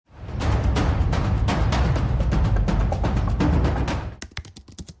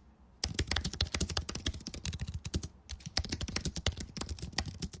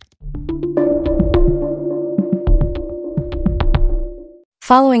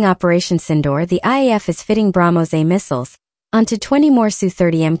Following Operation Sindoor, the IAF is fitting BrahMos A missiles onto 20 more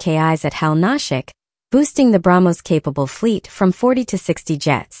Su-30 MkIs at Hal Nashik, boosting the BrahMos-capable fleet from 40 to 60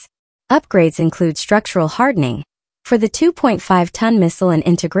 jets. Upgrades include structural hardening for the 2.5-ton missile and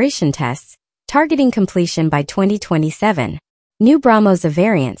integration tests, targeting completion by 2027. New BrahMos A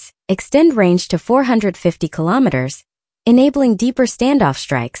variants extend range to 450 kilometers, enabling deeper standoff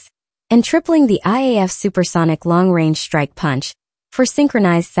strikes, and tripling the IAF supersonic long-range strike punch for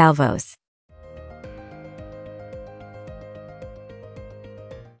synchronized salvos.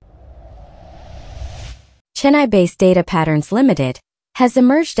 Chennai-based Data Patterns Limited has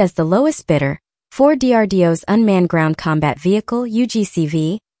emerged as the lowest bidder for DRDO's Unmanned Ground Combat Vehicle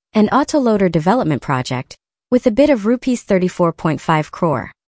UGCV and autoloader development project, with a bid of Rs 34.5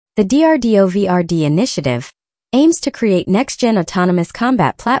 crore. The DRDO VRD initiative aims to create next-gen autonomous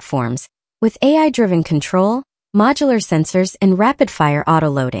combat platforms with AI-driven control, modular sensors, and rapid-fire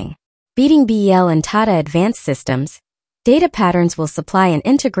autoloading. Beating BEL and Tata Advanced Systems, Data Patterns will supply and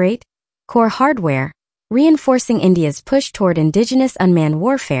integrate core hardware, reinforcing India's push toward indigenous unmanned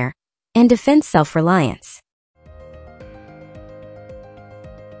warfare and defense self-reliance.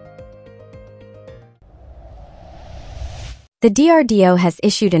 The DRDO has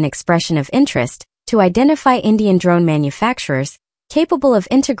issued an expression of interest to identify Indian drone manufacturers capable of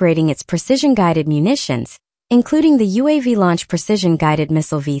integrating its precision-guided munitions, including the UAV-launched precision-guided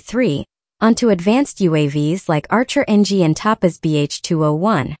missile V3, onto advanced UAVs like Archer NG and Tapa's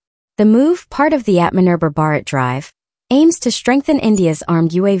BH-201. The move, part of the Atmanirbhar Bharat drive, aims to strengthen India's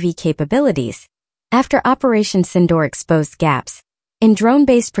armed UAV capabilities after Operation Sindoor exposed gaps in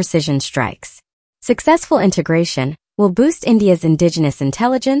drone-based precision strikes. Successful integration will boost India's indigenous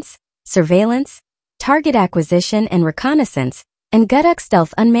intelligence, surveillance, target acquisition and reconnaissance, and Guduk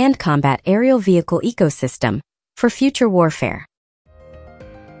stealth unmanned combat aerial vehicle ecosystem for future warfare.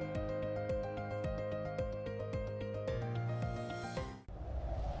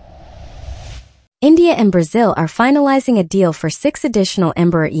 India and Brazil are finalizing a deal for 6 additional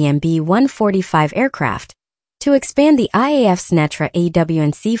Embraer EMB-145 aircraft to expand the IAF's Netra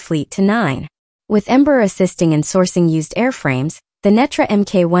AEW&C fleet to 9. With Embraer assisting in sourcing used airframes, the Netra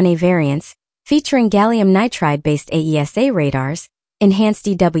MkI variants, featuring gallium nitride-based AESA radars, enhanced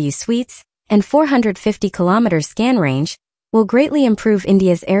EW suites, and 450 km scan range, will greatly improve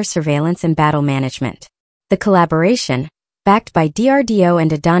India's air surveillance and battle management. The collaboration, backed by DRDO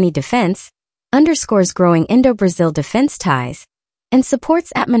and Adani Defense, underscores growing Indo-Brazil defense ties and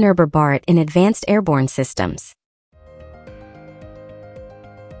supports Atmanirbhar Bharat in advanced airborne systems.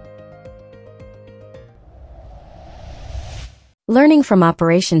 Learning from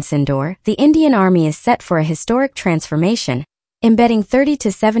Operation Sindoor, the Indian Army is set for a historic transformation, embedding 30 to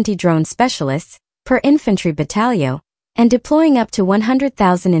 70 drone specialists per infantry battalion and deploying up to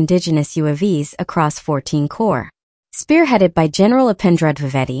 100,000 indigenous UAVs across 14 corps. Spearheaded by General Upendra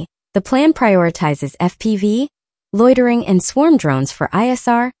Dwivedi, the plan prioritizes FPV, loitering, and swarm drones for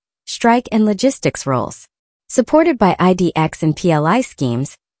ISR, strike, and logistics roles. Supported by IDX and PLI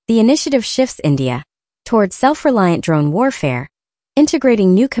schemes, the initiative shifts India toward self-reliant drone warfare,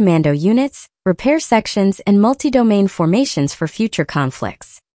 integrating new commando units, repair sections, and multi-domain formations for future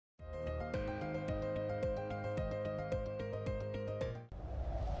conflicts.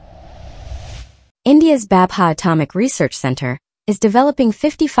 India's Babha Atomic Research Center is developing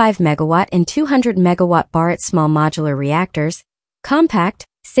 55 MW and 200 MW Bharat small modular reactors, compact,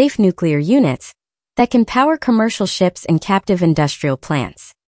 safe nuclear units that can power commercial ships and captive industrial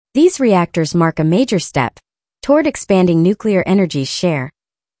plants. These reactors mark a major step toward expanding nuclear energy's share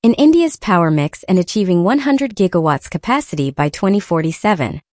in India's power mix and achieving 100 gigawatts capacity by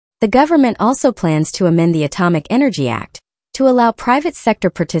 2047. The government also plans to amend the Atomic Energy Act to allow private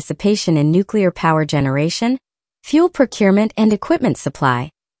sector participation in nuclear power generation, fuel procurement, and equipment supply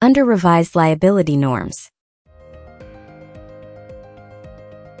under revised liability norms.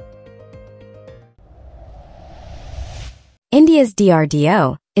 India's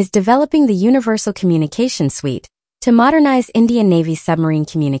DRDO is developing the Universal Communication Suite to modernize Indian Navy submarine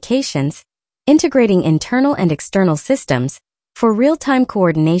communications, integrating internal and external systems for real-time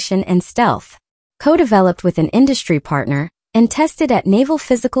coordination and stealth. Co-developed with an industry partner and tested at Naval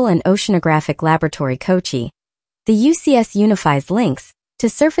Physical and Oceanographic Laboratory Kochi, the UCS unifies links to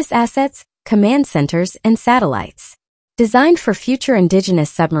surface assets, command centers, and satellites. Designed for future indigenous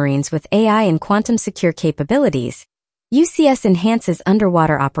submarines with AI and quantum-secure capabilities, UCS enhances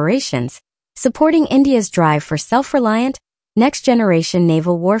underwater operations, supporting India's drive for self-reliant, next-generation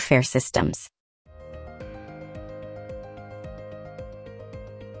naval warfare systems.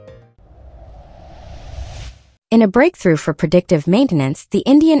 In a breakthrough for predictive maintenance, the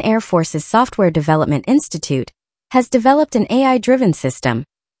Indian Air Force's Software Development Institute has developed an AI-driven system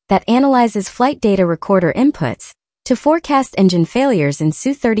that analyzes flight data recorder inputs to forecast engine failures in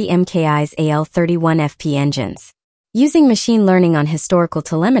Su-30 MkI's AL-31FP engines. Using machine learning on historical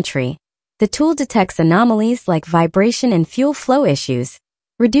telemetry, the tool detects anomalies like vibration and fuel flow issues,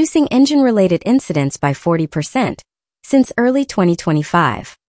 reducing engine-related incidents by 40% since early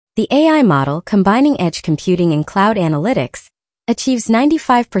 2025. The AI model, combining edge computing and cloud analytics, achieves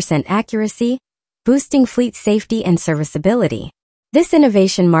 95% accuracy, boosting fleet safety and serviceability. This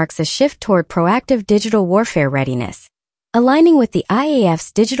innovation marks a shift toward proactive digital warfare readiness, aligning with the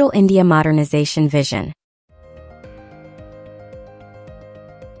IAF's Digital India modernization vision.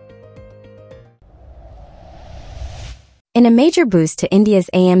 In a major boost to India's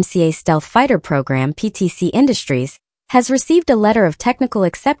AMCA stealth fighter program, PTC Industries has received a letter of technical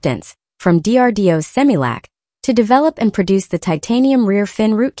acceptance from DRDO's Semilac to develop and produce the titanium rear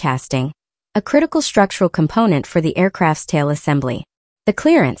fin root casting, a critical structural component for the aircraft's tail assembly. The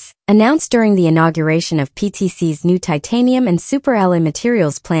clearance, announced during the inauguration of PTC's new titanium and super-alloy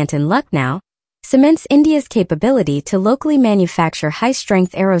materials plant in Lucknow, cements India's capability to locally manufacture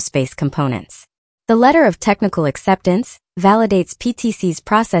high-strength aerospace components. The letter of technical acceptance validates PTC's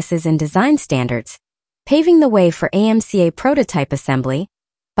processes and design standards, paving the way for AMCA prototype assembly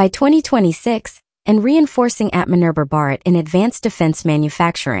by 2026 and reinforcing Atmanirbhar Bharat in advanced defense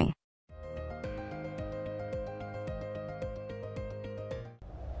manufacturing.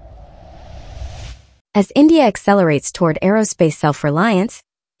 As India accelerates toward aerospace self-reliance,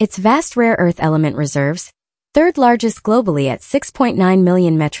 its vast rare earth element reserves, third largest globally at 6.9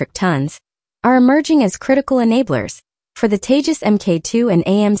 million metric tons, are emerging as critical enablers for the Tejas MkII and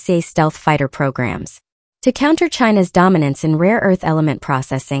AMCA stealth fighter programs. To counter China's dominance in rare earth element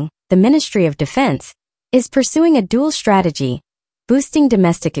processing, the Ministry of Defense is pursuing a dual strategy, boosting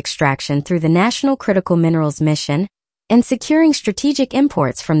domestic extraction through the National Critical Minerals Mission and securing strategic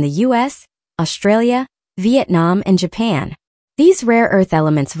imports from the US, Australia, Vietnam, and Japan. These rare earth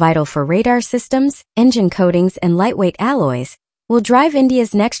elements, vital for radar systems, engine coatings, and lightweight alloys, will drive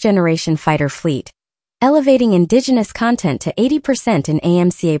India's next-generation fighter fleet, elevating indigenous content to 80% in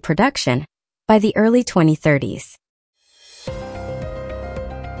AMCA production by the early 2030s.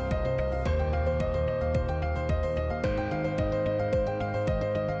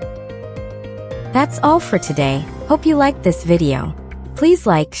 That's all for today. Hope you liked this video. Please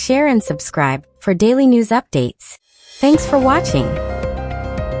like, share, and subscribe for daily news updates. Thanks for watching.